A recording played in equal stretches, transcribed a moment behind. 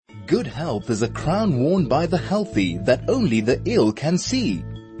Good health is a crown worn by the healthy that only the ill can see.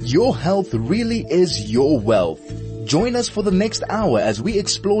 Your health really is your wealth. Join us for the next hour as we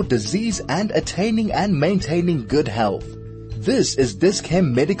explore disease and attaining and maintaining good health. This is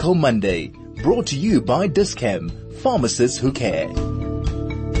Dis-Chem Medical Monday, brought to you by Dis-Chem, pharmacists who care.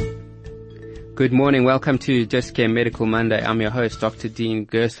 Good morning. Welcome to Dis-Chem Medical Monday. I'm your host, Dr. Dean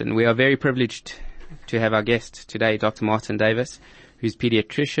Gerson. We are very privileged to have our guest today, Dr. Martin Davis, who's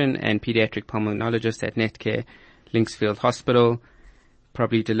pediatrician and pediatric pulmonologist at Netcare Linksfield Hospital.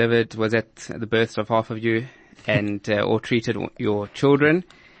 Probably was at the births of half of you and or treated your children,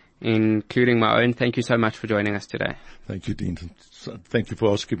 including my own. Thank you so much for joining us today. Thank you, Dean. Thank you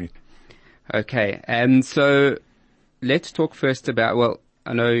for asking me. Okay, so let's talk first about,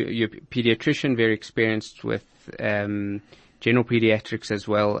 I know you're a pediatrician, very experienced with general pediatrics as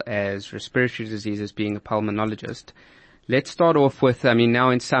well as respiratory diseases, being a pulmonologist. Let's start off with,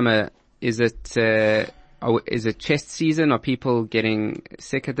 now in summer, is it chest season? Are people getting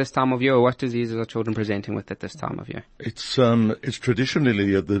sick at this time of year, or what diseases are children presenting with at this time of year? It's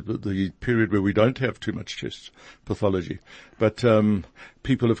traditionally the period where we don't have too much chest pathology, but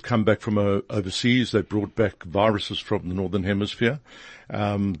people have come back from overseas. They've brought back viruses from the northern hemisphere.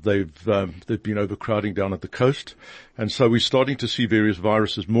 They've been overcrowding down at the coast, and so we're starting to see various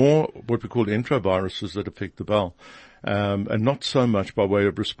viruses, more what we call enteroviruses that affect the bowel. And not so much by way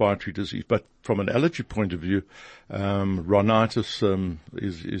of respiratory disease, but from an allergy point of view, rhinitis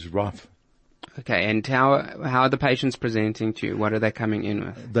is rife. Okay, and how are the patients presenting to you? What are they coming in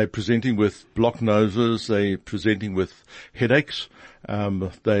with? They're presenting with blocked noses. They're presenting with headaches.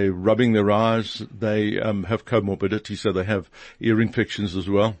 They're rubbing their eyes. They have comorbidity, so they have ear infections as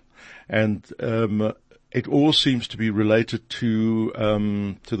well. And it all seems to be related to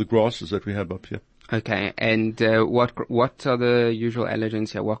the grasses that we have up here. Okay, and what are the usual allergens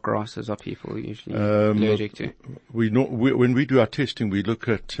here? What grasses are people usually allergic to? When we do our testing, we look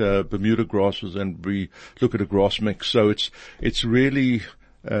at Bermuda grasses and we look at a grass mix. So it's really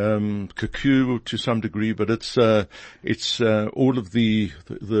cuckoo to some degree, but it's all of the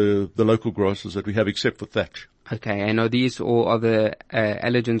local grasses that we have except for thatch. Okay, and are these all other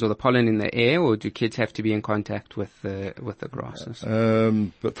allergens or the pollen in the air, or do kids have to be in contact with the grasses?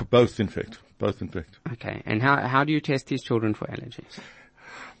 But for both, in fact. Okay, and how do you test these children for allergies?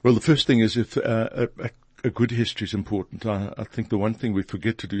 Well, the first thing is if a good history is important. I think the one thing we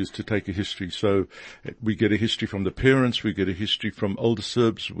forget to do is to take a history. So we get a history from the parents, we get a history from older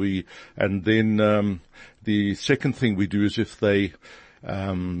sibs, and then the second thing we do is if they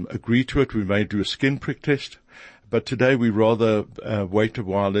agree to it, we may do a skin prick test. But today we rather wait a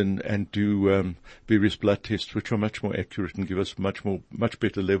while and do various blood tests, which are much more accurate and give us much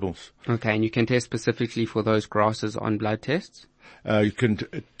better levels. Okay, and you can test specifically for those grasses on blood tests? You can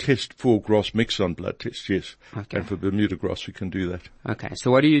test for grass mix on blood tests, yes. Okay. And for Bermuda grass, we can do that. Okay, so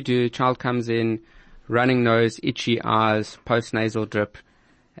what do you do? Child comes in, running nose, itchy eyes, post-nasal drip.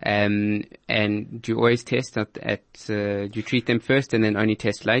 And do you always test do you treat them first and then only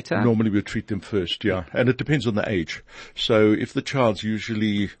test later? Normally we treat them first, yeah. And it depends on the age. So if the child's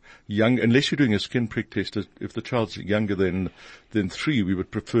usually young, unless you're doing a skin prick test, if the child's younger than 3, we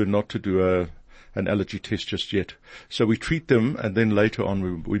would prefer not to do an allergy test just yet. So we treat them and then later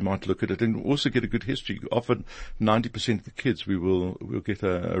on we might look at it and also get a good history. Often 90% of the kids we'll get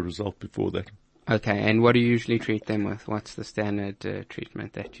a result before that. Okay, and what do you usually treat them with? What's the standard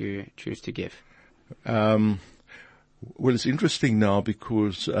treatment that you choose to give? Well, it's interesting now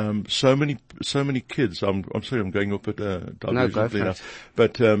because so many kids. I'm sorry, I'm going up at diversion now,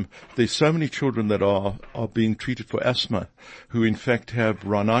 but there's so many children that are being treated for asthma, who in fact have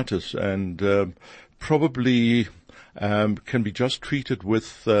rhinitis and probably can be just treated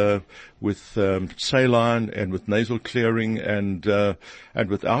with saline and with nasal clearing and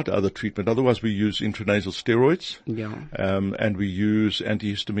without other treatment. Otherwise, we use intranasal steroids. Yeah. And we use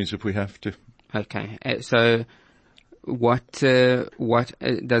antihistamines if we have to. Okay. So, what does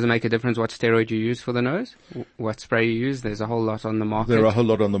it make a difference what steroid you use for the nose? What spray you use? There's a whole lot on the market. There are a whole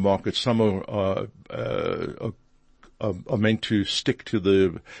lot on the market. Some are meant to stick to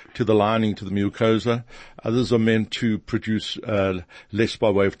the lining, to the mucosa. Others are meant to produce less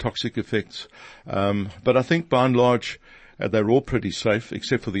by way of toxic effects. But I think by and large they're all pretty safe,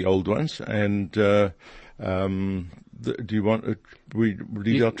 except for the old ones. And do you want we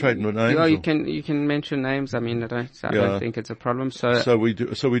read our trade names? Yeah, you can mention names. I don't think it's a problem. So we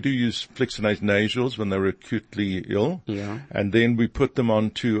do use Flixenase nasals when they're acutely ill. Yeah. And then we put them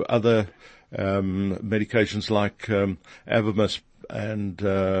on to other medications like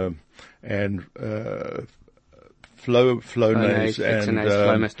Flonase and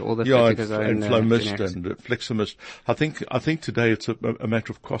Flowmist, all the and Flowmist and Fleximist. I think today it's a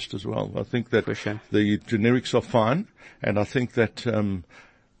matter of cost as well. I think that the generics are fine, and I think that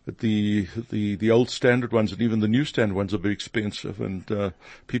the old standard ones and even the new standard ones are very expensive, and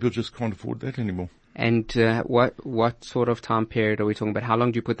people just can't afford that anymore. And what sort of time period are we talking about? How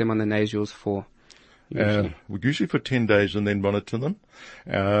long do you put them on the Nasules for? Usually for 10 days and then monitor them.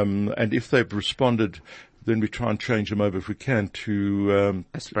 And if they've responded, then we try and change them over if we can to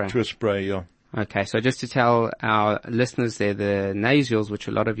a spray, yeah. Okay, so just to tell our listeners there, the Nasules, which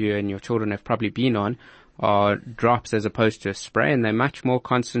a lot of you and your children have probably been on, are drops as opposed to a spray, and they're much more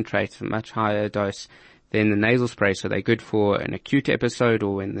concentrated, much higher dose than the nasal spray, so they're good for an acute episode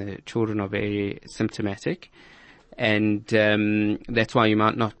or when the children are very symptomatic. And that's why you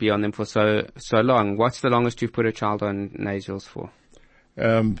might not be on them for so long. What's the longest you've put a child on Nasules for?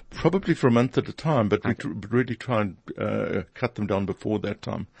 Probably for a month at a time, but we really try and cut them down before that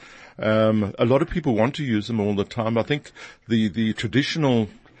time. A lot of people want to use them all the time. I think the traditional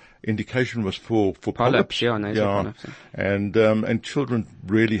indication was for polyps. Polyps. And children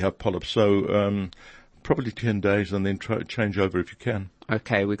really have polyps. So probably 10 days and then change over if you can.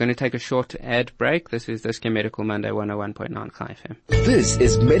 Okay, we're going to take a short ad break. This is Dis-Chem Medical Monday 101.9 Chai FM. This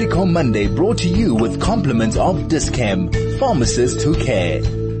is Medical Monday, brought to you with compliments of Dis-Chem, pharmacists who care.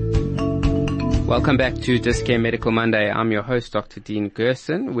 Welcome back to Dis-Chem Medical Monday. I'm your host, Dr. Dean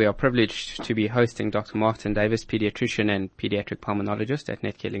Gerson. We are privileged to be hosting Dr. Martin Davis, pediatrician and pediatric pulmonologist at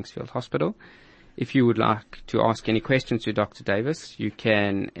Netcare Linksfield Hospital. If you would like to ask any questions to Dr. Davis, you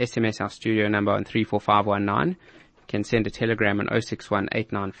can SMS our studio number on 34519. You can send a telegram on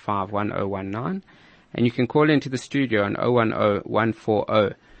 061-895-1019. And you can call into the studio on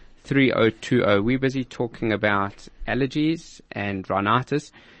 010-140-3020. We're busy talking about allergies and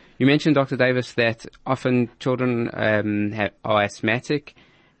rhinitis. You mentioned, Dr. Davis, that often children are asthmatic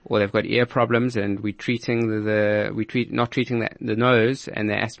or they've got ear problems, and we're not treating the nose, and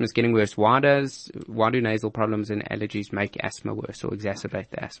the asthma is getting worse. Why do nasal problems and allergies make asthma worse or exacerbate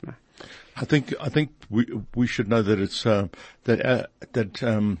the asthma? I think we should know that it's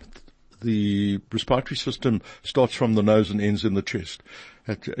the respiratory system starts from the nose and ends in the chest.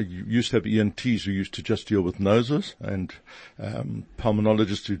 You used to have ENTs who used to just deal with noses, and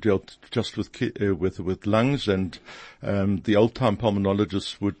pulmonologists who dealt just with lungs, and the old-time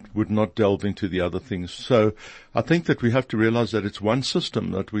pulmonologists would not delve into the other things. So I think that we have to realize that it's one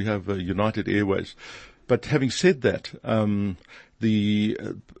system, that we have united airways. But having said that, the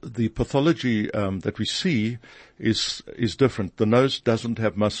pathology that we see is different. The nose doesn't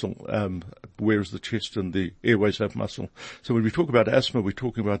have muscle, whereas the chest and the airways have muscle. So when we talk about asthma, we're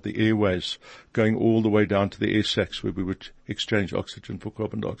talking about the airways going all the way down to the air sacs where we would exchange oxygen for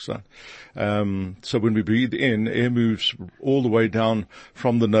carbon dioxide. So when we breathe in, air moves all the way down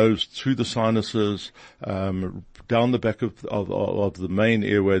from the nose through the sinuses, down the back of the main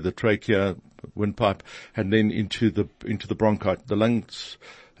airway, the trachea, windpipe, and then into the bronchi. The lungs,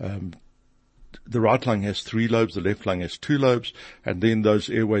 the right lung has 3 lobes, the left lung has 2 lobes, and then those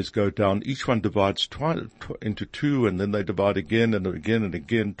airways go down. Each one divides into 2, and then they divide again and again and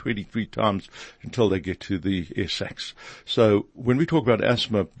again, 23 times until they get to the air sacs. So when we talk about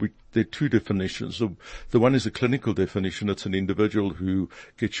asthma, there are 2 definitions. The one is a clinical definition. It's an individual who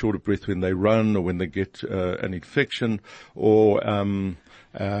gets short of breath when they run or when they get an infection, or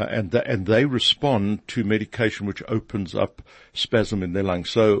and they respond to medication which opens up spasm in their lungs.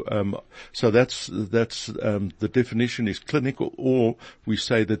 So that's the definition is clinical, or we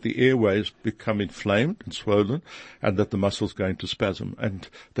say that the airways become inflamed and swollen, and that the muscles go into spasm, and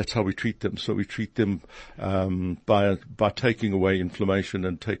that's how we treat them. So we treat them by taking away inflammation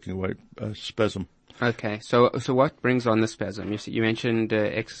and taking away spasm. Okay, so what brings on the spasm? You mentioned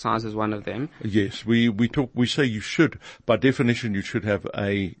exercise is one of them. Yes, we say you should, by definition, you should have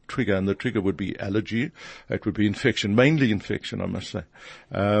a trigger, and the trigger would be allergy. It would be infection, mainly infection, I must say,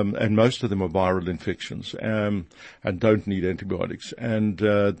 and most of them are viral infections, and don't need antibiotics. And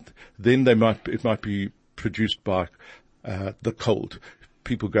then it might be produced by the cold.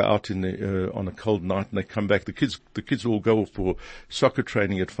 People go out on a cold night and they come back. The kids all go for soccer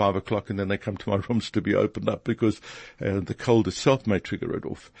training at 5:00, and then they come to my rooms to be opened up because the cold itself may trigger it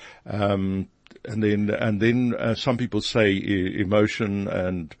off. And then some people say emotion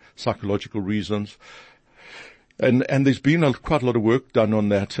and psychological reasons. And there's been quite a lot of work done on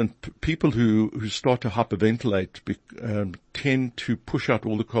that, and people who start to hyperventilate tend to push out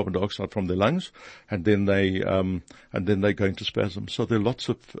all the carbon dioxide from their lungs, and then they go into spasm. So there are lots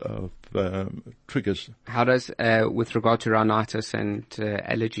of triggers. How does, with regard to rhinitis and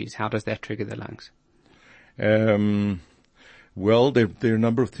allergies, how does that trigger the lungs? Well, there are a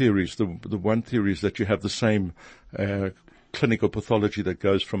number of theories. The one theory is that you have the same clinical pathology that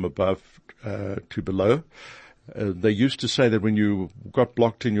goes from above to below. They used to say that when you got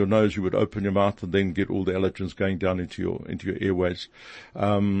blocked in your nose, you would open your mouth and then get all the allergens going down into your airways.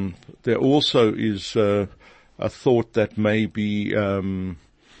 There also is a thought that maybe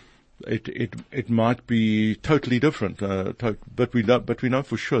it might be totally different, but we know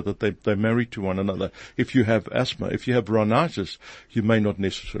for sure that they're married to one another. If you have asthma, if you have rhinitis, you may not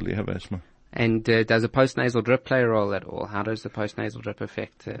necessarily have asthma. And does a postnasal drip play a role at all? How does the postnasal drip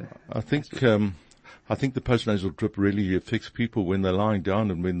affect? I think the postnasal drip really affects people when they're lying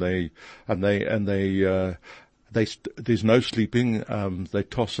down and when there's no sleeping. They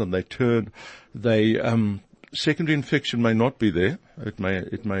toss and they turn. Secondary infection may not be there. It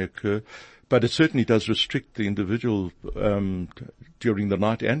may occur, but it certainly does restrict the individual during the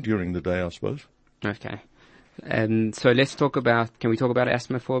night and during the day, I suppose. Okay. So let's can we talk about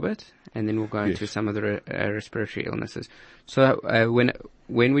asthma for a bit? And then we'll go into some of the respiratory illnesses. So when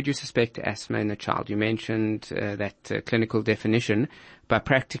would you suspect asthma in a child? You mentioned that clinical definition, but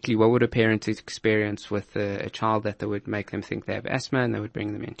practically what would a parent experience with a child that would make them think they have asthma and they would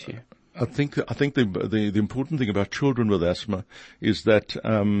bring them into you? I think the important thing about children with asthma is that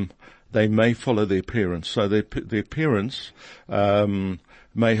they may follow their parents. So their parents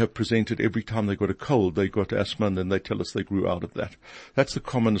may have presented every time they got a cold, they got asthma, and then they tell us they grew out of that. That's the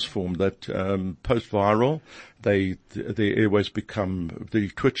commonest form, that post-viral, their airways become very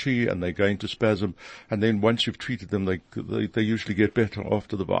twitchy and they go into spasm, and then once you've treated them, they usually get better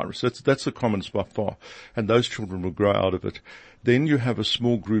after the virus. That's the commonest by far, and those children will grow out of it. Then you have a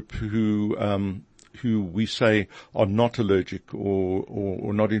small group who we say are not allergic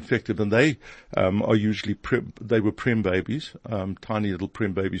or not infected, and they are usually they were prem babies, tiny little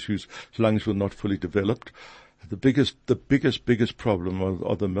prem babies whose lungs were not fully developed. The biggest problem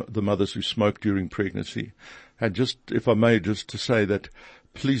are the mothers who smoke during pregnancy. And just, if I may, just to say that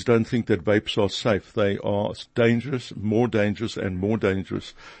please don't think that vapes are safe. They are dangerous, more dangerous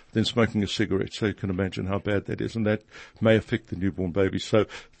than smoking a cigarette. So you can imagine how bad that is, and that may affect the newborn baby. So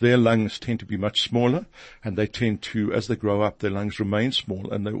their lungs tend to be much smaller, and they tend to, as they grow up, their lungs remain small,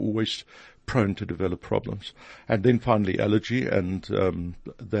 and they're always prone to develop problems. And then finally allergy, and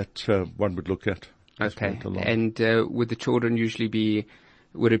that one would look at. Okay. And would the children usually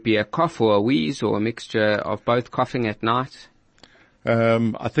would it be a cough or a wheeze or a mixture of both, coughing at night?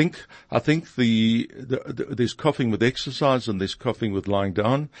 I think there's coughing with exercise and there's coughing with lying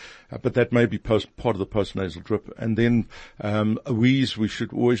down, but that may be part of the postnasal drip. And then, a wheeze, we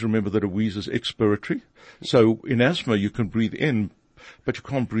should always remember that a wheeze is expiratory. So in asthma, you can breathe in, but you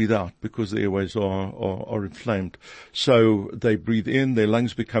can't breathe out because the airways are inflamed. So they breathe in, their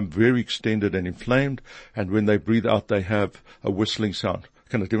lungs become very extended and inflamed, and when they breathe out, they have a whistling sound.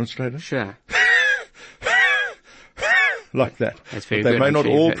 Can I demonstrate it? Sure. Like that. That's very they good. may not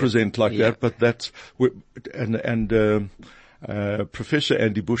all present like yeah. that, but that's, Professor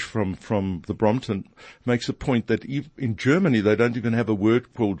Andy Bush from the Brompton makes a point that in Germany they don't even have a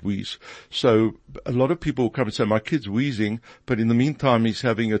word called wheeze. So a lot of people come and say, my kid's wheezing, but in the meantime he's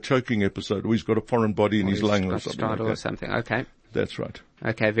having a choking episode, or he's got a foreign body in his lung or something like that. Or something. Okay. That's right.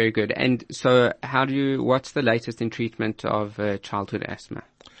 Okay, very good. And so what's the latest in treatment of childhood asthma?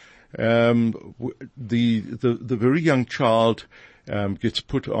 The very young child gets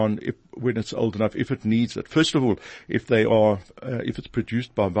put on when it's old enough, if it needs it. First of all, if it's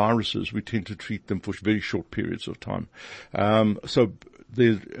produced by viruses, we tend to treat them for very short periods of time. So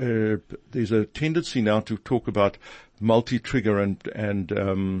there's a tendency now to talk about multi-trigger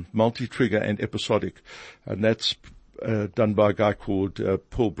and multi-trigger and episodic, and that's done by a guy called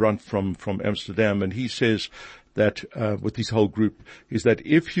Paul Brunt from Amsterdam, and he says that with his whole group is that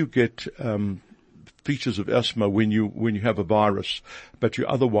if you get features of asthma when you have a virus, but you're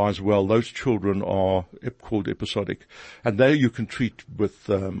otherwise well, those children are called episodic, and there you can treat with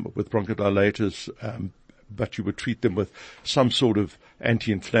bronchodilators, but you would treat them with some sort of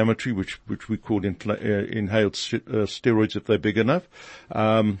anti-inflammatory, which we call inhaled steroids if they're big enough,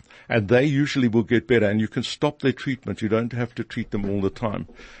 and they usually will get better, and you can stop their treatment. You don't have to treat them all the time,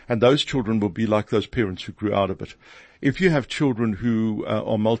 and those children will be like those parents who grew out of it. if you have children who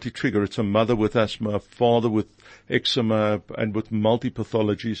are multi-trigger, it's a mother with asthma, a father with eczema, and with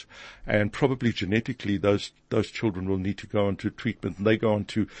multi-pathologies, and probably genetically those children will need to go on to treatment, and they go on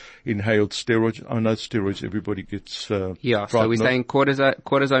to inhaled steroids. I know steroids everybody gets So we're saying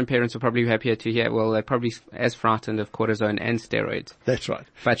cortisone parents are probably happier to hear, well, they're probably as frightened of cortisone and steroids. That's right.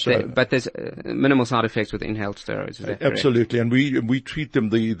 But there's minimal side effects with inhaled steroids, is that correct? Absolutely, and we treat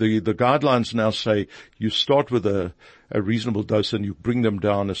them, the guidelines now say you start with a reasonable dose and you bring them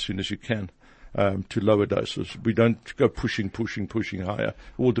down as soon as you can. To lower doses. We don't go pushing higher,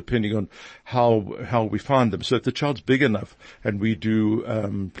 all depending on how we find them. So if the child's big enough and we do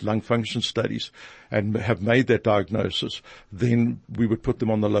lung function studies and have made that diagnosis, then we would put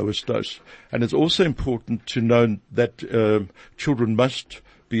them on the lowest dose. And it's also important to know that children must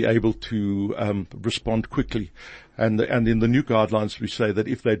be able to respond quickly. And in the new guidelines we say that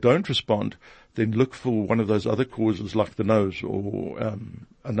if they don't respond, then look for one of those other causes like the nose or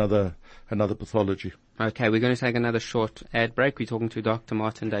another pathology. Okay, we're going to take another short ad break. We're talking to Dr.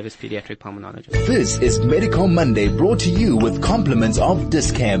 Martin Davis, pediatric pulmonologist. This is Medical Monday, brought to you with compliments of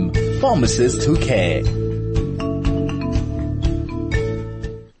Dis-Chem, pharmacists who care.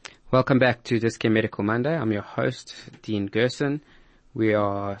 Welcome back to Dis-Chem Medical Monday. I'm your host, Dean Gerson. We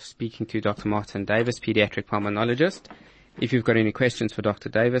are speaking to Dr. Martin Davis, pediatric pulmonologist. If you've got any questions for Dr.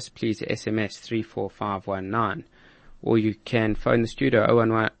 Davis, please SMS 34519. Or you can phone the studio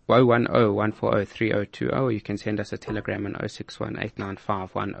 010-140-320, or you can send us a telegram on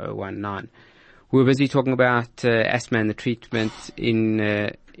 061-895-1019. We're busy talking about asthma and the treatment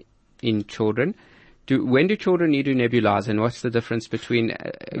in children. When do children need a nebulizer, and what's the difference between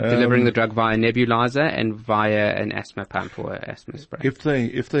delivering the drug via nebulizer and via an asthma pump or asthma spray? If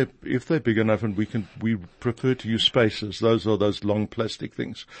they're big enough, and we prefer to use spacers. Those are those long plastic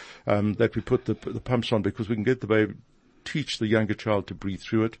things that we put the pumps on, because we can get the baby, teach the younger child to breathe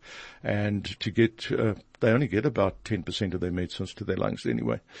through it, and to get they only get about 10% of their medicines to their lungs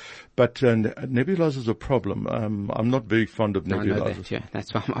anyway. But nebulizers is a problem. I'm not very fond of nebulizers. I know that, yeah,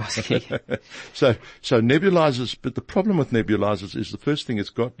 that's why I'm asking. So nebulizers, but the problem with nebulizers is the first thing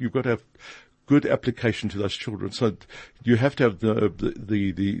you've got to have good application to those children. So you have to have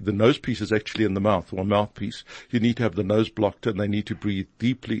the nose piece is actually in the mouth, or mouthpiece. You need to have the nose blocked, and they need to breathe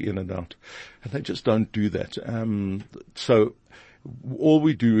deeply in and out. And they just don't do that. So all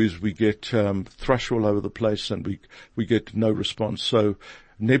we do is we get thrush all over the place, and we get no response. So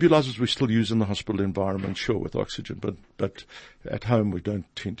nebulizers we still use in the hospital environment, sure, with oxygen, but at home we don't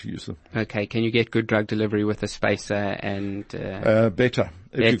tend to use them. Okay, can you get good drug delivery with a spacer and better,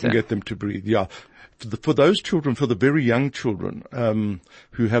 if you can get them to breathe, yeah. For those children, for the very young children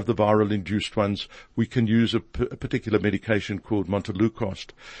who have the viral-induced ones, we can use a particular medication called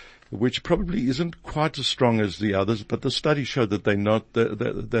Montelukast, which probably isn't quite as strong as the others, but the studies show that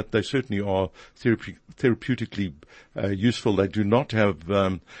that they certainly are therapeutically useful. They do not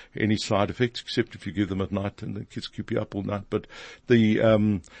have any side effects, except if you give them at night, and the kids keep you up all night. But they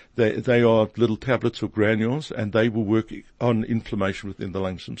are little tablets or granules, and they will work on inflammation within the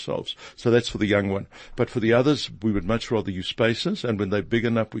lungs themselves. So that's for the young one. But for the others, we would much rather use spacers, and when they're big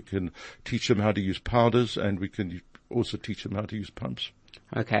enough, we can teach them how to use powders, and we can also teach them how to use pumps.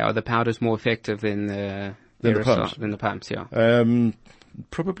 Okay, are the powders more effective than the pumps? Yeah.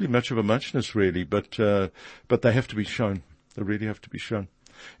 Probably much of a muchness, really, but they have to be shown. They really have to be shown.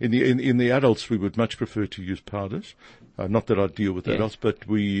 In the adults, we would much prefer to use powders. Not that I deal with adults, but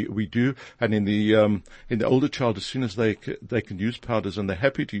we do. And in the older child, as soon as they can use powders and they're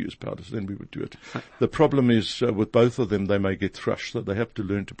happy to use powders, then we would do it. The problem is with both of them, they may get thrush, so they have to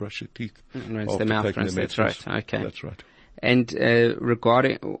learn to brush their teeth. Rinse their mouth, that's right. Okay. That's right. And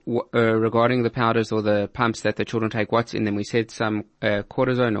regarding the powders or the pumps that the children take, what's in them? We said some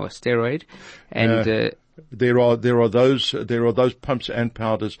cortisone or steroid, and there are those pumps and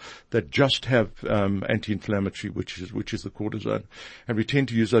powders that just have anti-inflammatory, which is the cortisone, and we tend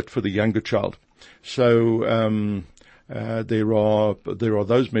to use that for the younger child. So there are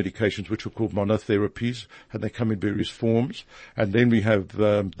those medications which are called monotherapies, and they come in various forms. And then we have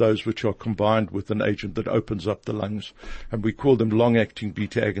those which are combined with an agent that opens up the lungs, and we call them long-acting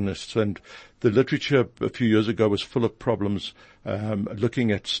beta agonists. And the literature a few years ago was full of problems,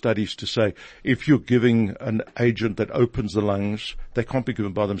 looking at studies to say if you're giving an agent that opens the lungs, they can't be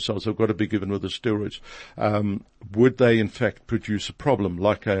given by themselves, they've got to be given with the steroids. Would they in fact produce a problem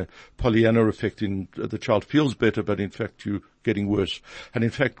like a Pollyanna effect, in the child feels better, but in fact you're getting worse? And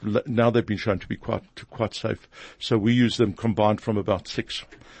in fact now they've been shown to be quite safe. So we use them combined from about 6.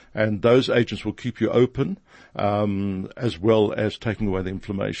 And those agents will keep you open, as well as taking away the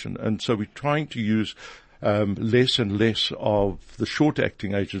inflammation. And so we're trying to use less and less of the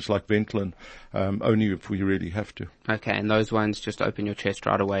short-acting agents like Ventolin, only if we really have to. Okay, and those ones just open your chest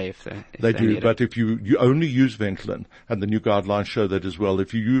right away if they do. Need but it. If you only use Ventolin, and the new guidelines show that as well,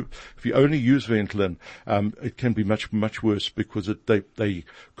 if you only use Ventolin, it can be much, much worse because they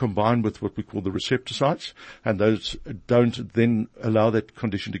combine with what we call the receptor sites, and those don't then allow that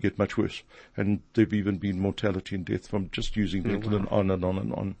condition to get much worse. And there've even been mortality and death from just using Ventolin on and on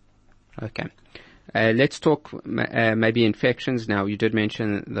and on. Okay. Let's talk maybe infections now. You did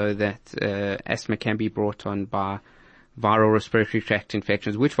mention, though, that asthma can be brought on by viral respiratory tract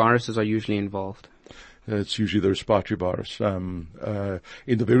infections. Which viruses are usually involved? It's usually the respiratory virus. In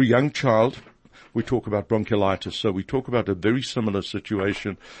the very young child, we talk about bronchiolitis. So we talk about a very similar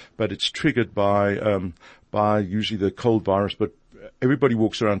situation, but it's triggered by usually the cold virus, but everybody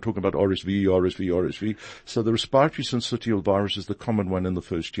walks around talking about RSV. So the respiratory syncytial virus is the common one in the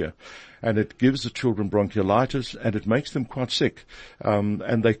first year. And it gives the children bronchiolitis and it makes them quite sick.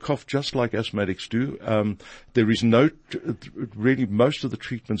 And they cough just like asthmatics do. There is really most of the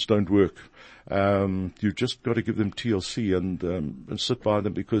treatments don't work. You just got to give them TLC and sit by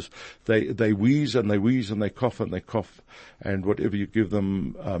them because they wheeze and they wheeze and they cough and they cough. And whatever you give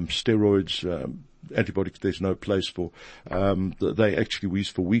them, steroids, antibiotics, there's no place for. They actually wheeze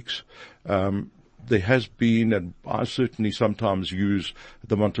for weeks. There has been, and I certainly sometimes use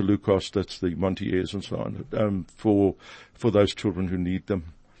the Montelukast, that's the Monti-Airs and so on, for those children who need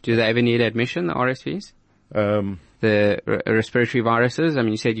them. Do they ever need admission, the RSVs? The respiratory viruses? I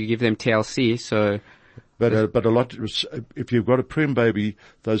mean, you said you give them TLC, so... But a lot, if you've got a prem baby,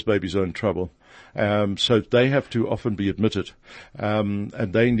 those babies are in trouble. So they have to often be admitted. And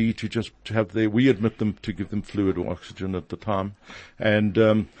they need to just have we admit them to give them fluid or oxygen at the time.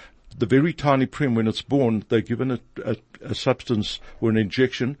 And, the very tiny prem, when it's born, they're given a substance or an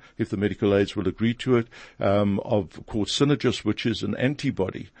injection, if the medical aides will agree to it, called Synagis, which is an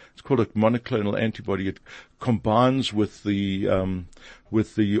antibody. It's called a monoclonal antibody. It combines with the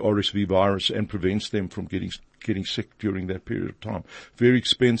RSV virus and prevents them from getting sick during that period of time. Very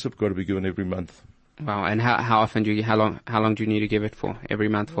expensive, got to be given every month. Wow, and how often how long do you need to give it for? Every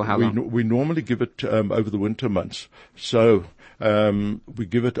month for how long? We normally give it over the winter months. So we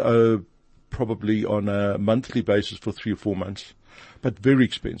give it probably on a monthly basis for 3 or 4 months, but very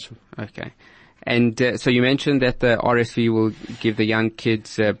expensive. Okay. And so you mentioned that the RSV will give the young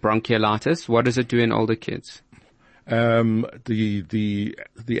kids bronchiolitis. What does it do in older kids? The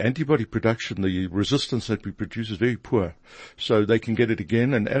antibody production, the resistance that we produce is very poor. So they can get it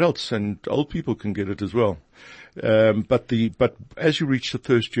again, and adults and old people can get it as well. But as you reach the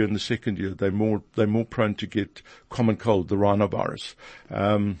first year and the second year, they're more prone to get common cold, the rhinovirus.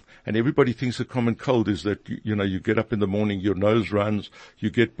 And everybody thinks the common cold is that, you get up in the morning, your nose runs, you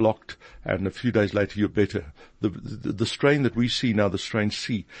get blocked, and a few days later you're better. The strain that we see now, the strain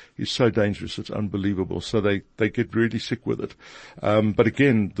C, is so dangerous, it's unbelievable. So they get really sick with it. But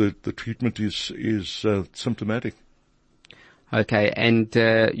again, the treatment is symptomatic. Okay, and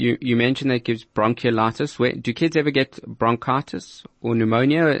you mentioned that it gives bronchiolitis. Do kids ever get bronchitis or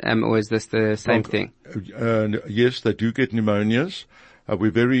pneumonia, or is this the same thing? Yes, they do get pneumonias.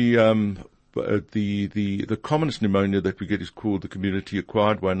 We're very the commonest pneumonia that we get is called the community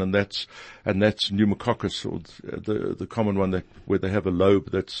acquired one, and that's pneumococcus, or the common one where they have a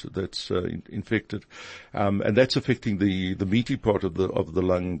lobe that's infected, and that's affecting the meaty part of the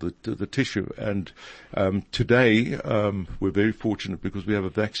lung, the tissue. And today we're very fortunate because we have a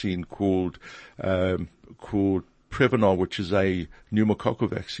vaccine called Prevnar, which is a pneumococcal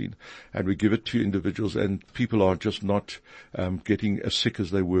vaccine, and we give it to individuals, and people are just not getting as sick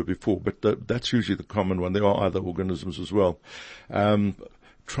as they were before. But that's usually the common one. There are other organisms as well.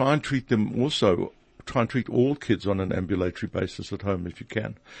 Try and treat them also. Try and treat all kids on an ambulatory basis at home if you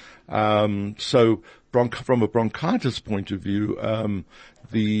can. So from a bronchitis point of view,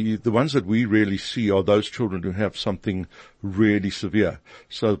 the ones that we really see are those children who have something really severe.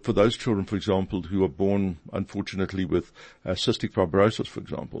 So for those children, for example, who are born unfortunately with cystic fibrosis, for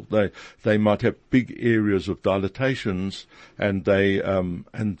example, they might have big areas of dilatations, and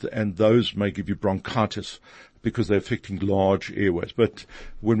and those may give you bronchitis, because they're affecting large airways. But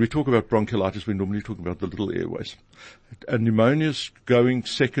when we talk about bronchiolitis, we normally talk about the little airways. And pneumonia's going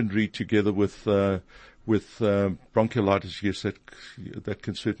secondary together with bronchiolitis. Yes, that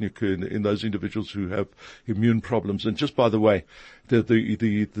can certainly occur in those individuals who have immune problems. And just by the way, the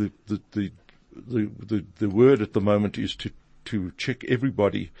word at the moment is to check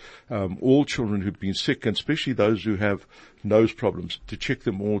everybody, all children who've been sick, and especially those who have nose problems, to check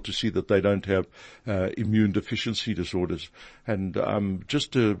them all to see that they don't have immune deficiency disorders. And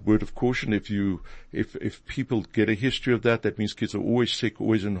just a word of caution: if people get a history of that means kids are always sick,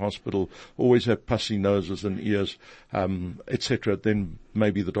 always in hospital, always have pussy noses and ears, etc. Then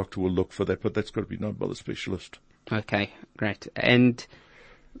maybe the doctor will look for that, but that's got to be known by the specialist. Okay, great. And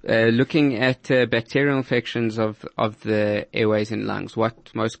looking at bacterial infections of the airways and lungs,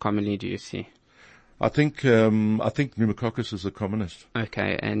 what most commonly do you see? I think pneumococcus is the commonest.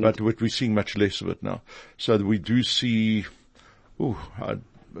 Okay, but we're seeing much less of it now. So we do see,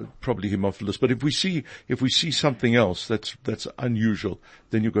 probably Haemophilus. But if we see something else that's unusual,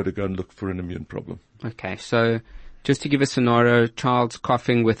 then you've got to go and look for an immune problem. Okay, so just to give a scenario, child's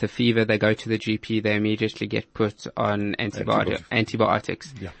coughing with a fever, they go to the GP, they immediately get put on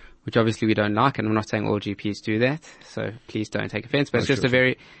antibiotics. Yeah. Which obviously we don't like, and I'm not saying all GPs do that, so please don't take offense, but it's a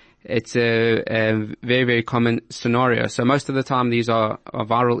very, very common scenario. So most of the time these are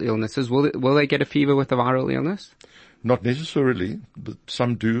viral illnesses. Will they get a fever with a viral illness? Not necessarily, but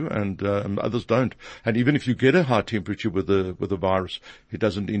some do, and others don't. And even if you get a high temperature with a virus, it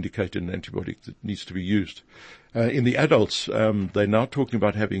doesn't indicate an antibiotic that needs to be used. In the adults, they're now talking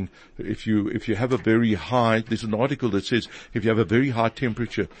about having, if you have a very high, there's an article that says if you have a very high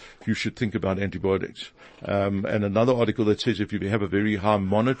temperature, you should think about antibiotics. And another article that says if you have a very high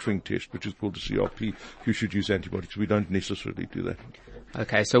monitoring test, which is called a CRP, you should use antibiotics. We don't necessarily do that.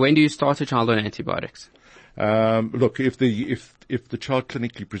 Okay, so when do you start a child on antibiotics? Look, if the child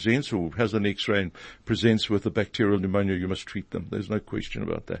clinically presents or has an X-ray and presents with a bacterial pneumonia, you must treat them. There's no question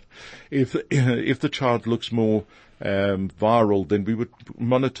about that. If the child looks more viral, then we would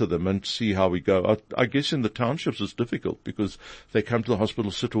monitor them and see how we go. I guess in the townships it's difficult because they come to the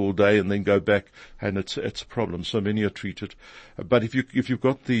hospital, sit all day, and then go back, and it's a problem. So many are treated. But if you've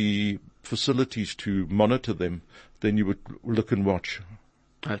got the facilities to monitor them, then you would look and watch.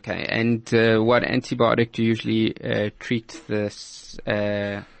 Okay, and what antibiotic do you usually treat this?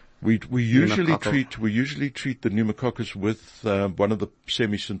 We usually treat the pneumococcus with one of the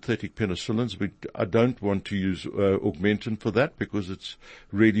semi-synthetic penicillins. I don't want to use Augmentin for that because it's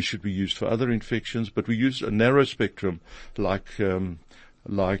really should be used for other infections. But we use a narrow spectrum, like I'm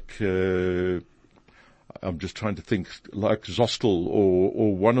just trying to think, like Zostel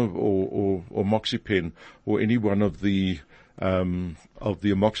or Moxipen or any one of the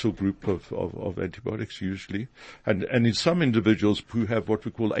amoxil group of antibiotics usually. And in some individuals who have what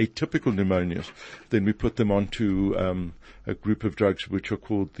we call atypical pneumonias, then we put them onto, a group of drugs which are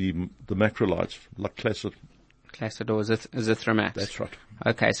called the macrolides, like Clasid or Zithromax. That's right.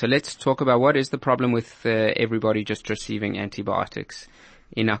 Okay, so let's talk about what is the problem with everybody just receiving antibiotics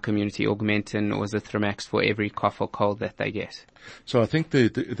in our community, Augmentin or Zithromax for every cough or cold that they get? So I think there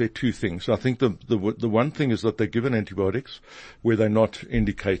are two things. I think the one thing is that they're given antibiotics where they're not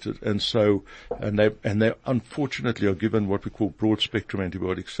indicated, and they unfortunately are given what we call broad spectrum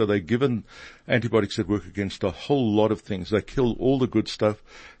antibiotics. So they're given antibiotics that work against a whole lot of things. They kill all the good stuff,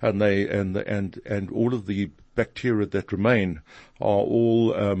 and all of the bacteria that remain are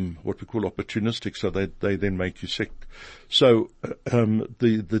all what we call opportunistic, so they then make you sick. So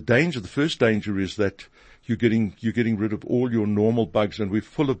the first danger is that you're getting rid of all your normal bugs, and we're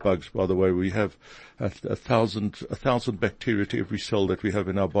full of bugs, by the way. We have a thousand bacteria to every cell that we have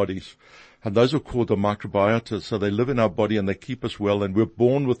in our bodies. And those are called the microbiota. So they live in our body and they keep us well, and we're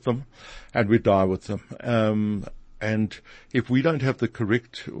born with them and we die with them. And if we don't have the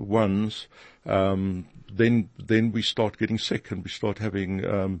correct ones, then we start getting sick and we start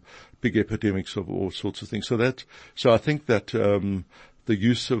having big epidemics of all sorts of things. So I think that the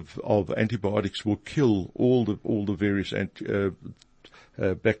use of antibiotics will kill all the various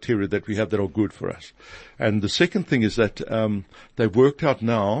bacteria that we have that are good for us. And the second thing is that they've worked out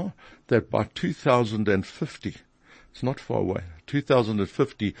now that by 2050, it's not far away,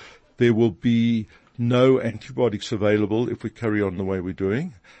 2050, there will be no antibiotics available if we carry on the way we're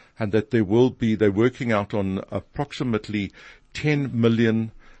doing, and that they're working out on approximately 10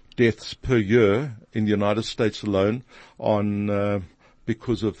 million deaths per year in the United States alone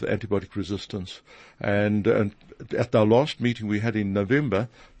because of antibiotic resistance. And at our last meeting we had in November,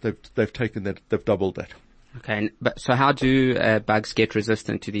 they've taken that, they've doubled that. Okay, but so how do bugs get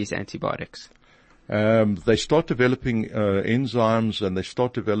resistant to these antibiotics? They start developing enzymes, and they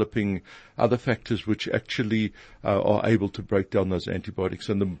start developing other factors which actually are able to break down those antibiotics.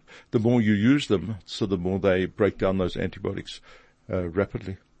 And the more you use them, so the more they break down those antibiotics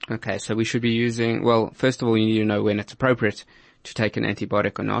rapidly. Okay, so we should be using, well, first of all, you need to know when it's appropriate to take an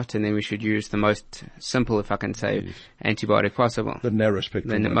antibiotic or not, and then we should use the most simple, if I can say, antibiotic possible. The narrow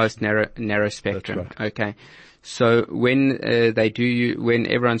spectrum. The most narrow spectrum. That's right. Okay. So when when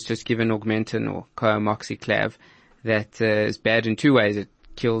everyone's just given Augmentin or Coamoxiclav, that is bad in two ways. It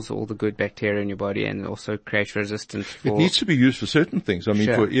kills all the good bacteria in your body and also creates resistance for... It needs to be used for certain things. I mean,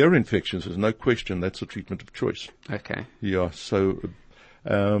 Sure. for ear infections, there's no question that's the treatment of choice. Okay. Yeah, so,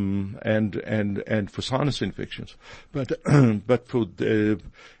 and for sinus infections. But, but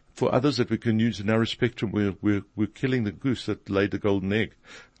for others that we can use the narrow spectrum, we're killing the goose that laid the golden egg.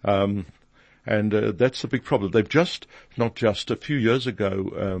 And that's a big problem. Not just a few years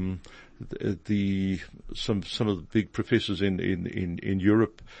ago, some of the big professors in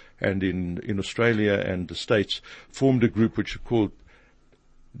Europe and in Australia and the States formed a group which are called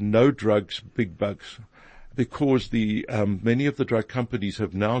No Drugs, Big Bugs, because many of the drug companies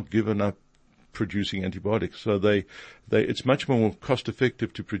have now given up producing antibiotics. So it's much more cost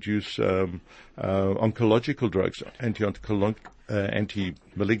effective to produce oncological drugs,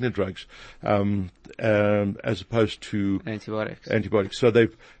 anti-malignant drugs, as opposed to antibiotics.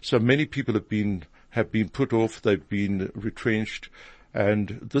 So many people have been put off, they've been retrenched,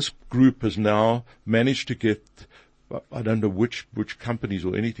 and this group has now managed to get, I don't know which companies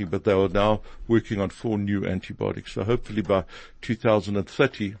or anything, but they are now working on 4 new antibiotics. So hopefully by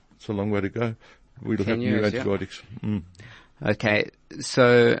 2030, it's a long way to go, we'll have new antibiotics. Yeah. Okay.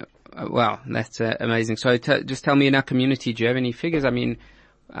 So, wow, that's amazing. So just tell me, in our community, do you have any figures? I mean,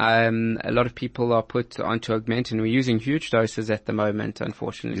 a lot of people are put onto Augmentin. We're using huge doses at the moment,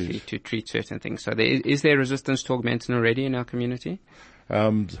 unfortunately, to treat certain things. So is there resistance to Augmentin already in our community?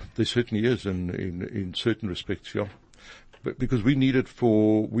 There certainly is in certain respects, yeah. But because we need it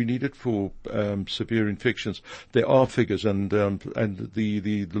for severe infections. There are figures, and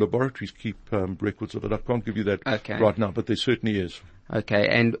the laboratories keep records of it. I can't give you that right now, but there certainly is. Okay,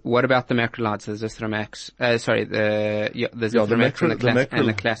 and what about the macrolides, the Zithromax? The Zithromax and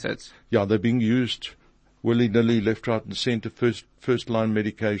the Classids? Yeah, they're being used willy-nilly, left, right, and centre, first line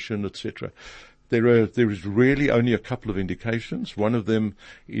medication, etc. There is really only a couple of indications. One of them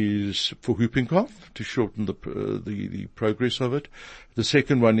is for whooping cough, to shorten the progress of it. The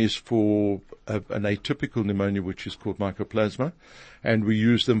second one is for an atypical pneumonia, which is called mycoplasma, and we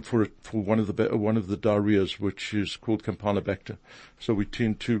use them for one of the diarrheas, which is called Campylobacter. So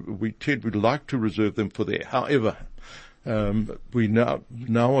we'd like to reserve them for there. However, we now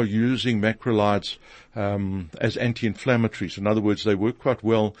are using macrolides as anti-inflammatories. In other words, they work quite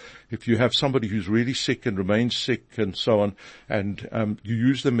well if you have somebody who's really sick and remains sick and so on, and you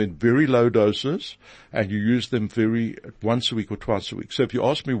use them in very low doses, and you use them once a week or twice a week. So if you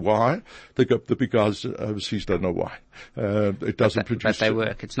ask me why, the big guys overseas don't know why. It doesn't produce. But they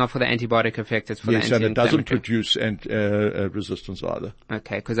work. It's not for the antibiotic effect. It's for the anti-inflammatory. Yes, and it doesn't produce resistance either.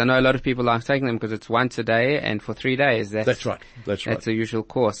 Okay, because I know a lot of people like taking them because it's once a day and for 3 days. That's right. That's the usual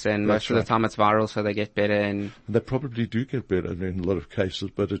course, and most of the time it's viral, so they get better. And they probably do get better in a lot of cases,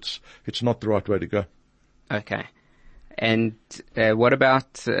 but it's not the right way to go. Okay. And what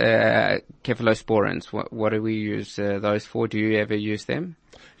about cephalosporins? What do we use those for? Do you ever use them?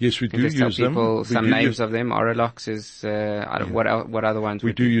 Yes, we do use them. Tell people some names of them. Oralox is. What other ones?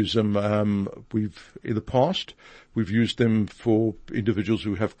 We do use them. In the past we've used them for individuals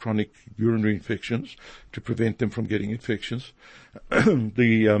who have chronic urinary infections to prevent them from getting infections. And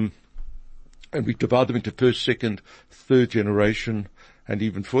we divide them into first, second, third generation, and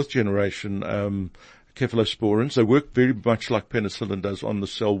even fourth generation cephalosporins. They work very much like penicillin does on the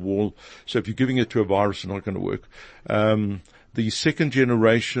cell wall. So if you're giving it to a virus, it's not going to work. The second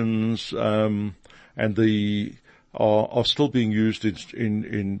generations are still being used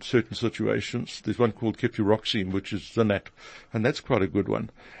in certain situations. There's one called cefuroxime, which is Zinat, and that's quite a good one.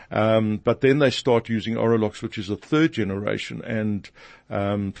 But then they start using Oralox, which is a third generation, and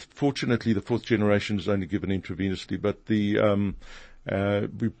fortunately the fourth generation is only given intravenously. But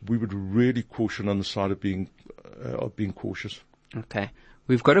we would really caution on the side of being cautious. Okay.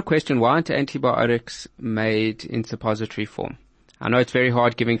 We've got a question. Why aren't antibiotics made in suppository form? I know it's very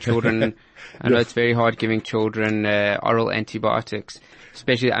hard giving children, oral antibiotics.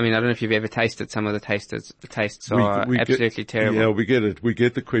 Especially, I mean, I don't know if you've ever tasted some of the tastes are absolutely terrible. Yeah, we get it. We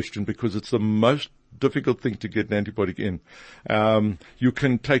get the question because it's the most difficult thing to get an antibiotic in. You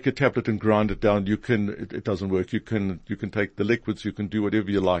can take a tablet and grind it down. It doesn't work. You can take the liquids. You can do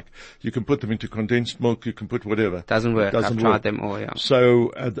whatever you like. You can put them into condensed milk. You can put whatever. Doesn't work. I've tried them all, yeah.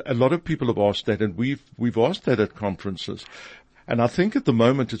 So a lot of people have asked that, and we've asked that at conferences. And I think at the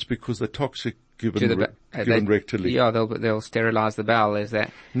moment it's because they're toxic given rectally. Yeah, they'll sterilize the bowel, is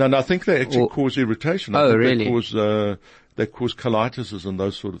that? No, I think they actually cause irritation. Really? They cause colitis and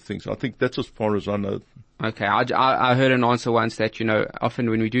those sort of things. I think that's as far as I know. Okay. I heard an answer once that, often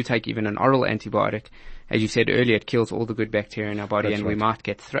when we do take even an oral antibiotic, as you said earlier, it kills all the good bacteria in our body. That's and right. We might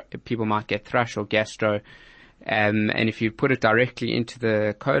get, people might get thrush or gastro. And if you put it directly into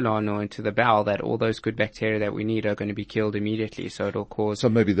the colon or into the bowel, that all those good bacteria that we need are going to be killed immediately. So it'll cause. So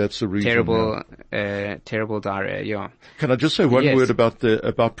maybe that's the reason. Terrible diarrhea. Yeah. Can I just say one word about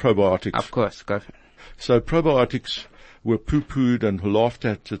probiotics? Of course, go for it. So probiotics were poo-pooed and laughed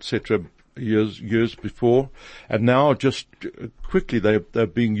at, etc. years before, and now just quickly they're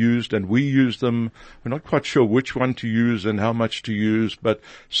being used, and we use them. We're not quite sure which one to use and how much to use, but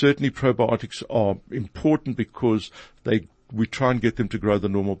certainly probiotics are important because we try and get them to grow the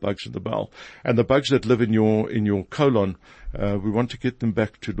normal bugs in the bowel, and the bugs that live in your colon. We want to get them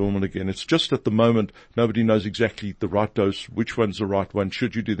back to normal again. It's just at the moment, nobody knows exactly the right dose, which one's the right one,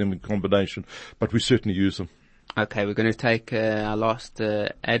 should you do them in combination, but we certainly use them. Okay, we're going to take our last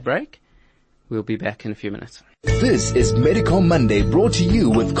ad break. We'll be back in a few minutes. This is Medical Monday, brought to you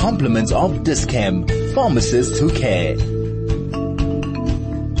with compliments of Dis-Chem, pharmacists who care.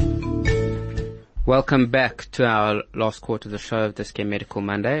 Welcome back to our last quarter of the show of Dis-Chem Medical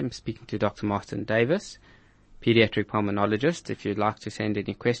Monday. I'm speaking to Dr. Martin Davis, pediatric pulmonologist. If you'd like to send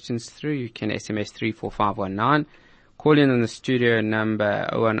any questions through, you can SMS 34519. Call in on the studio number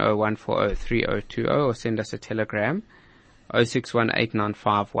 010-140-3020 or send us a telegram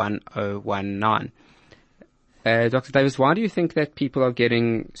 061-895-1019. Dr. Davis, why do you think that people are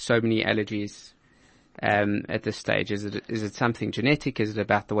getting so many allergies at this stage? Is it something genetic? Is it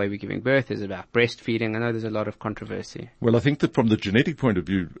about the way we're giving birth? Is it about breastfeeding? I know there's a lot of controversy. Well, I think that from the genetic point of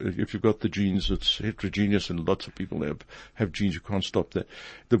view, if you've got the genes, it's heterogeneous, and lots of people have genes. You can't stop that.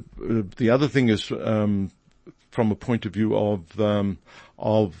 The other thing is from a point of view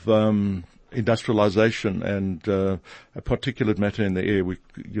of industrialization and a particulate matter in the air,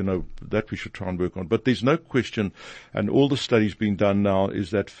 that we should try and work on. But there's no question, and all the studies being done now,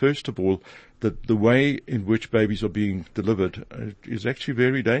 is that first of all, the way in which babies are being delivered is actually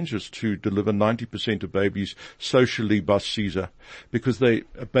very dangerous to deliver 90% of babies socially by Caesar, because a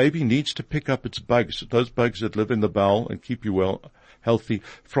baby needs to pick up its bugs, those bugs that live in the bowel and keep you healthy,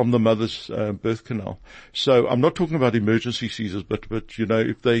 from the mother's birth canal. So I'm not talking about emergency Caesars, but if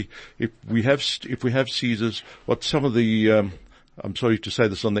we have Caesars, what some of the I'm sorry to say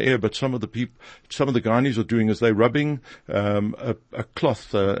this on the air, but some of the gynaes are doing is they're rubbing a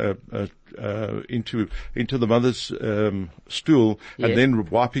cloth into the mother's stool, and then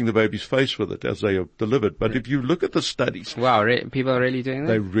wiping the baby's face with it as they are delivered. But if you look at the studies, wow, people are really doing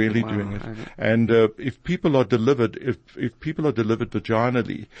that. They're really doing it. Okay. And if people are delivered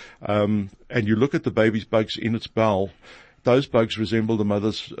vaginally, and you look at the baby's bugs in its bowel, those bugs resemble the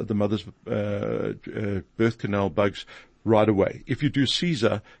mother's birth canal bugs right away. If you do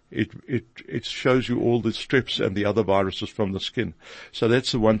Caesar, it shows you all the strips and the other viruses from the skin. So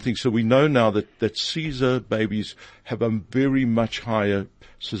that's the one thing. So we know now that Caesar babies have a very much higher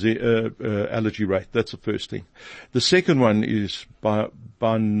allergy rate. That's the first thing. The second one is by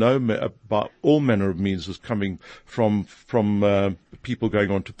all manner of means is coming from people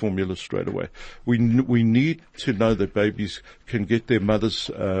going on to formula straight away. We need to know that babies can get their mother's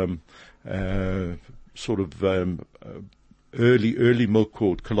early milk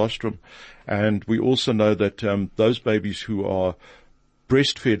called colostrum, and we also know that those babies who are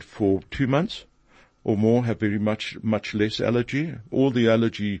breastfed for 2 months or more have very much less allergy. All the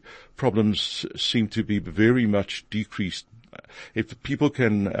allergy problems seem to be very much decreased. If people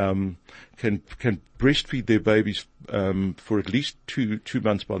can breastfeed their babies for at least two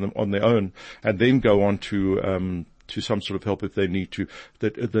months on their own, and then go on to some sort of help if they need to,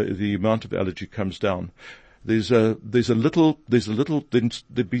 that the amount of allergy comes down. There've been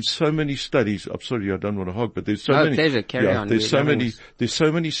so many studies. I'm sorry, I don't want to hog, but there's so many. Pleasure. Carry on. There's so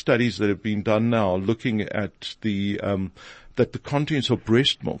many studies that have been done now looking at that the contents of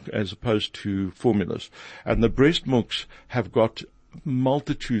breast milk as opposed to formulas, and the breast milks have got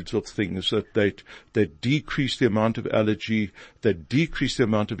multitudes of things that decrease the amount of allergy, that decrease the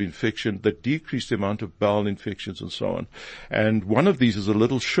amount of infection, that decrease the amount of bowel infections and so on. And one of these is a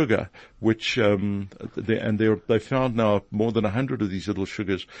little sugar, which they found now more than 100 of these little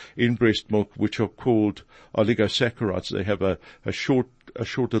sugars in breast milk, which are called oligosaccharides. They have a short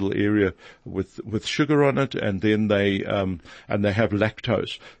little area with sugar on it, and then they have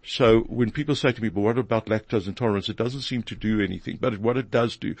lactose. So when people say to me, but what about lactose intolerance? It doesn't seem to do anything. But what it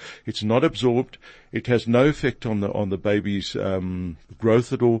does do, it's not absorbed. It has no effect on the baby's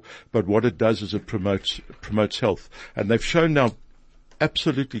growth at all. But what it does is it promotes health. And they've shown now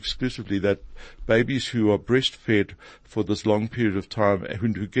absolutely exclusively that babies who are breastfed for this long period of time,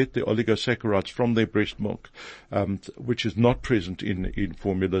 who get their oligosaccharides from their breast milk, which is not present in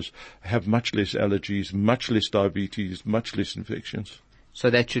formulas, have much less allergies, much less diabetes, much less infections. So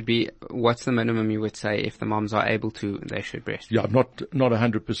that should be, what's the minimum you would say if the moms are able to, they should breastfeed? Yeah, not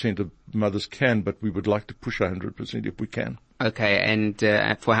 100% of mothers can, but we would like to push 100% if we can. Okay, and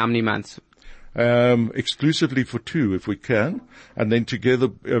for how many months? Exclusively for 2 if we can, and then together,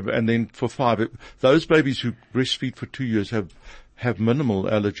 and then for 5. Those babies who breastfeed for 2 years have minimal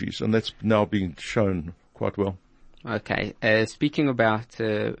allergies, and that's now being shown quite well. Okay, speaking about,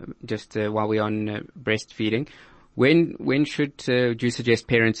 while we're on breastfeeding, when should do you suggest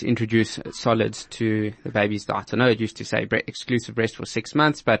parents introduce solids to the baby's diet? I know it used to say exclusive breast for 6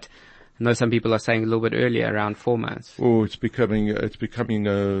 months, but I know some people are saying a little bit earlier, around 4 months. Oh, it's becoming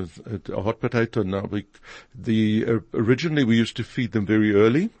a hot potato now. Originally we used to feed them very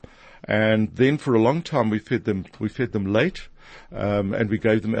early, and then for a long time we fed them late, and we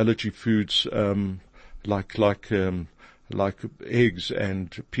gave them allergy foods, like eggs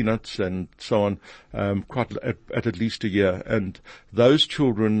and peanuts and so on, quite at least a year. And those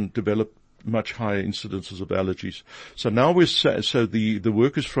children develop much higher incidences of allergies. So now the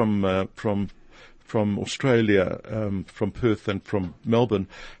workers from Australia, from Perth and from Melbourne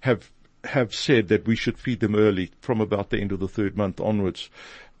have said that we should feed them early from about the end of the 3rd month onwards.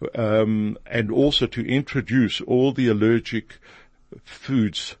 And also to introduce all the allergic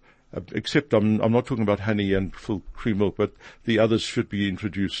foods, except I'm not talking about honey and full cream milk, but the others should be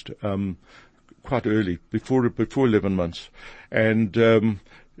introduced quite early, before 11 months. And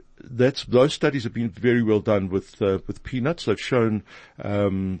those studies have been very well done with peanuts. They've shown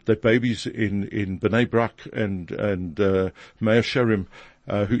that babies in B'nai Brak and Mea Shearim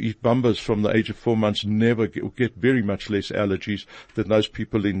who eat bumbas from the age of 4 months never get very much less allergies than those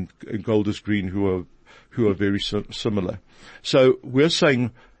people in Golders Green who are very similar. So we're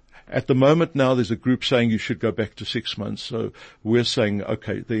saying, at the moment now, there's a group saying you should go back to 6 months. So we're saying,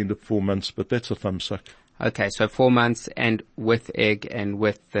 okay, the end of 4 months, but that's a thumbsuck. Okay, so 4 months and with egg and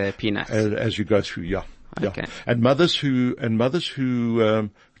with peanuts. As you go through, yeah. Okay. Yeah. And mothers who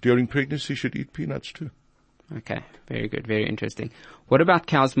during pregnancy should eat peanuts too. Okay, very good, very interesting. What about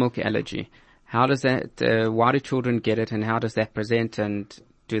cow's milk allergy? How does that, why do children get it, and how does that present, and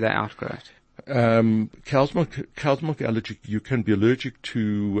do they outgrow it? Cow's milk allergy, you can be allergic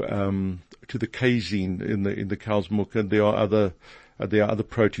to the casein in the cow's milk, and there are other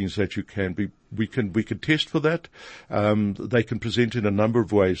proteins that you can be. We can test for that. They can present in a number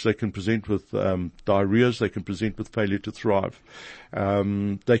of ways. They can present with diarrheas. They can present with failure to thrive.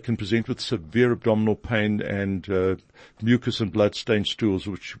 They can present with severe abdominal pain and mucus and blood-stained stools,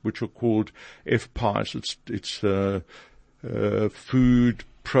 which are called FPIES. It's food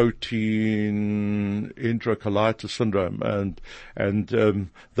protein enterocolitis syndrome,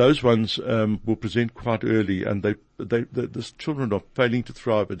 and those ones will present quite early, and the children are failing to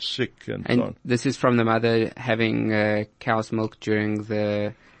thrive and sick and so on. This is from the mother having cow's milk during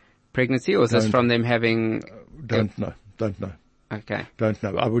the pregnancy, or is this from them having? Don't know. Okay. Don't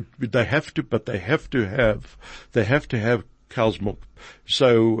know. They have to have cow's milk.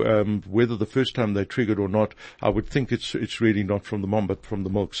 So whether the first time they triggered or not, I would think it's really not from the mom, but from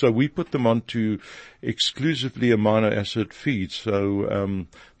the milk. So we put them onto exclusively amino acid feeds. So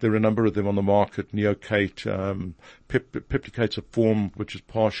there are a number of them on the market: Neocate, Pepticates of Form, which is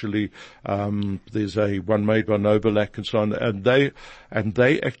partially. There's one made by Novolac and so on. And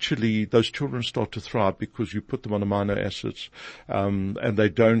they actually, those children start to thrive because you put them on amino acids, and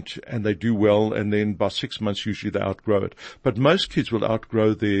they do well. And then by 6 months, usually they outgrow it. But most kids will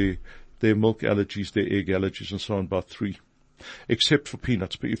outgrow their milk allergies, their egg allergies, and so on by 3, except for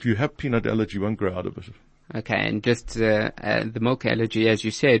peanuts. But if you have peanut allergy, you won't grow out of it. Okay, and just the milk allergy, as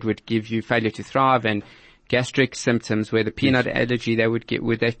you said, would give you failure to thrive and gastric symptoms, where the peanut allergy,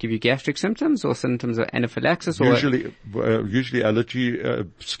 would that give you gastric symptoms or symptoms of anaphylaxis? Usually allergy,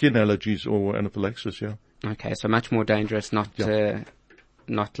 skin allergies or anaphylaxis, yeah. Okay, so much more dangerous, not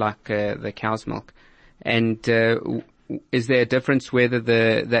like the cow's milk. And is there a difference whether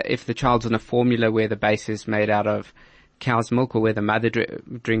if the child's on a formula where the base is made out of cow's milk, or where the mother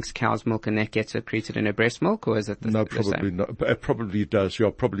drinks cow's milk and that gets secreted in her breast milk, or is it the probably same? Not. It probably does. Yeah,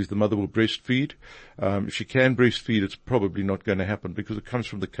 probably the mother will breastfeed. If she can breastfeed, it's probably not going to happen because it comes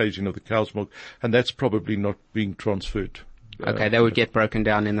from the casein of the cow's milk, and that's probably not being transferred. Okay, that would get broken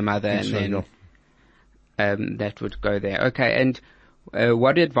down in the mother, and then that would go there. Okay, and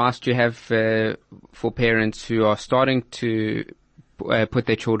what advice do you have for parents who are starting to put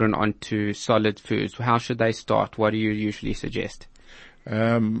their children onto solid foods? How should they start? What do you usually suggest?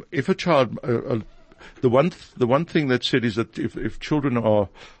 If a child, the one thing that's said is that if children are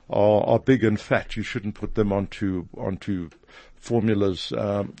big and fat, you shouldn't put them onto formulas,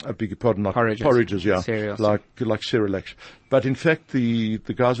 I beg your pardon, like porridges, yeah, cereals. like Cerelac. But in fact, the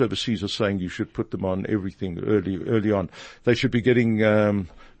guys overseas are saying you should put them on everything early on. They should be getting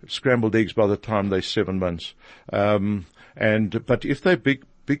scrambled eggs by the time they're 7 months. But if they're big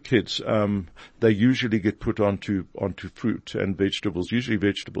kids, they usually get put onto fruit and vegetables, usually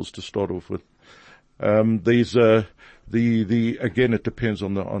vegetables to start off with. Again, it depends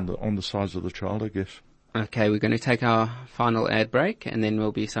on the size of the child, I guess. Okay, we're going to take our final ad break, and then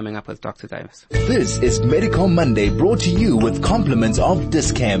we'll be summing up with Dr. Davis. This is Medical Monday, brought to you with compliments of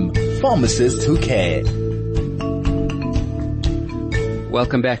Dis-Chem, pharmacists who care.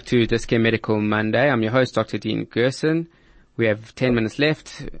 Welcome back to Dis-Chem Medical Monday. I'm your host, Dr. Dean Gerson. We have 10 minutes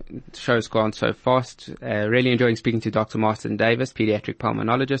left. The show's gone so fast. Really enjoying speaking to Dr. Martin Davis, pediatric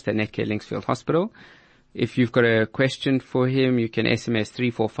pulmonologist at Netcare Linksfield Hospital. If you've got a question for him, you can SMS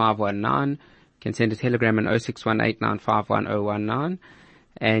 34519. You can send a telegram on 0618951019.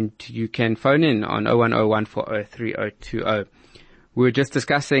 And you can phone in on 01014030020. We were just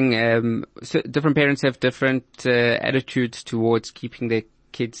discussing, so different parents have different attitudes towards keeping their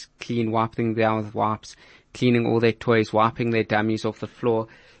kids clean, wiping them down with wipes, cleaning all their toys, wiping their dummies off the floor.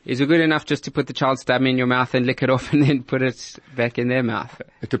 Is it good enough just to put the child's dummy in your mouth and lick it off and then put it back in their mouth?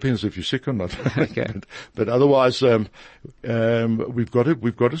 It depends if you're sick or not. Okay. but otherwise, we've got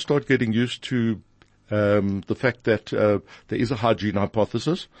to start getting used to the fact that there is a hygiene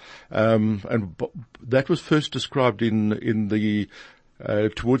hypothesis, and that was first described in the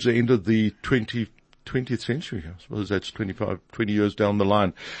towards the end of the 20th century. I suppose that's 20 years down the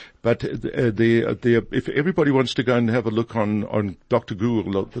line. But if everybody wants to go and have a look on Dr.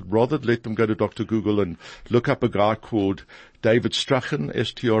 Google, rather let them go to Dr. Google and look up a guy called David Strachan,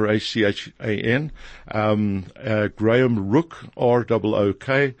 Strachan, Graham Rook,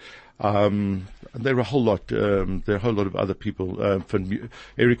 ROOK. There are a whole lot of other people,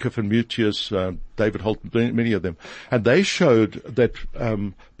 Erica van Mutius, David Holt, many of them. And they showed that,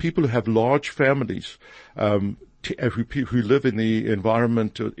 people who have large families, who live in the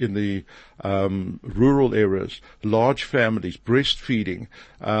environment, in the, rural areas, large families, breastfeeding,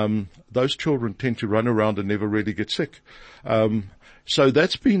 those children tend to run around and never really get sick. So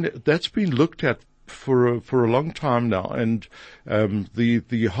that's been looked at for a long time now. And,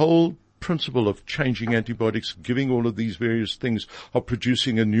 the whole principle of changing antibiotics, giving all of these various things, are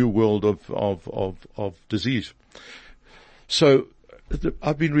producing a new world of disease. So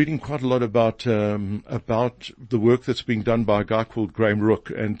I've been reading quite a lot about the work that's being done by a guy called Graham Rook,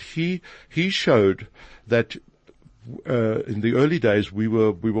 and he showed that in the early days we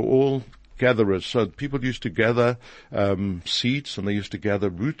were all gatherers. So people used to gather seeds, and they used to gather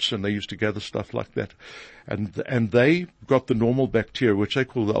roots, and they used to gather stuff like that. And they got the normal bacteria, which they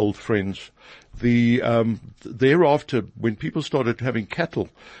call the old friends. Thereafter, when people started having cattle,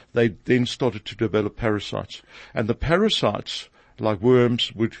 they then started to develop parasites. And the parasites, like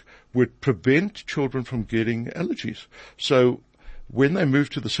worms, would prevent children from getting allergies. So when they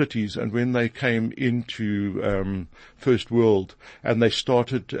moved to the cities and when they came into first world and they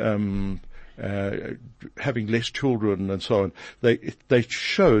started having less children and so on, they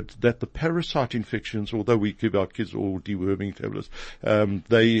showed that the parasite infections, although we give our kids all deworming tablets,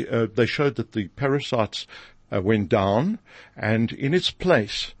 they showed that the parasites went down, and in its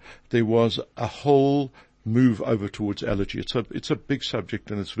place there was a whole move over towards allergy. It's a big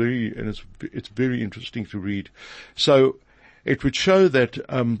subject, and it's very interesting to read. So it would show that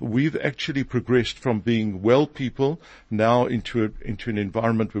we've actually progressed from being well people now into an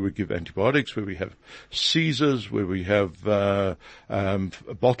environment where we give antibiotics, where we have seizures, where we have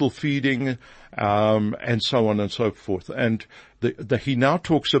bottle feeding, and so on and so forth. And he now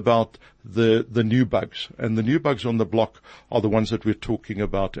talks about the new bugs, and the new bugs on the block are the ones that we're talking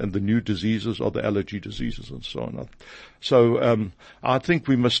about, and the new diseases are the allergy diseases and so on. So I think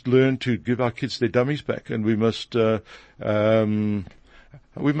we must learn to give our kids their dummies back, and we must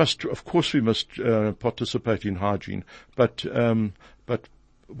participate in hygiene, but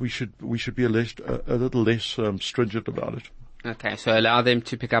we should be a little less stringent about it. Okay, so allow them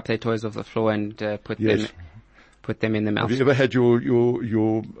to pick up their toys off the floor and put them in the mouth. Have you ever had your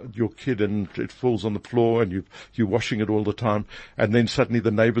kid and it falls on the floor and you're washing it all the time, and then suddenly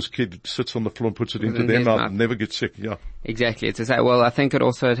the neighbor's kid sits on the floor and puts it into their mouth and never gets sick? Yeah. Exactly. It's well, I think it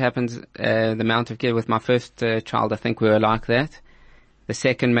happens, the amount of care with my first child, I think we were like that. The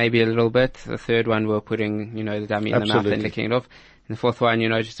second maybe a little bit. The third one we were putting, the dummy in the mouth and licking it off. And the fourth one,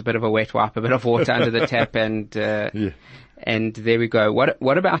 just a bit of a wet wipe, a bit of water under the tap, and And there we go.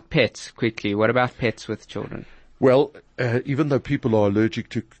 What about pets, quickly? What about pets with children? Well, even though people are allergic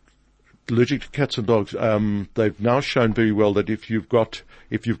to cats and dogs, they've now shown very well that if you've got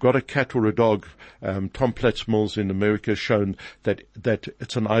a cat or a dog, Tom Platz-Mills in America has shown that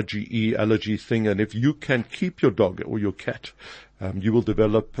it's an IgE allergy thing, and if you can keep your dog or your cat, you will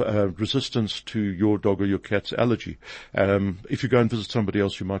develop resistance to your dog or your cat's allergy. If you go and visit somebody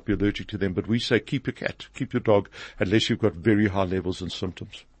else, you might be allergic to them, but we say keep your cat, keep your dog, unless you've got very high levels and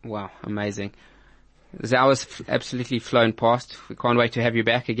symptoms. Wow, amazing. The hour's absolutely flown past. We can't wait to have you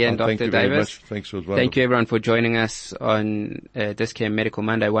back again, Dr. Davis. Thank you very much. Thanks as well. Thank you everyone for joining us on Dis-Chem Medical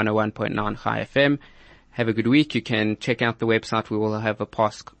Monday 101.9 High FM. Have a good week. You can check out the website. We will have a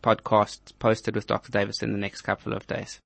podcast posted with Dr. Davis in the next couple of days.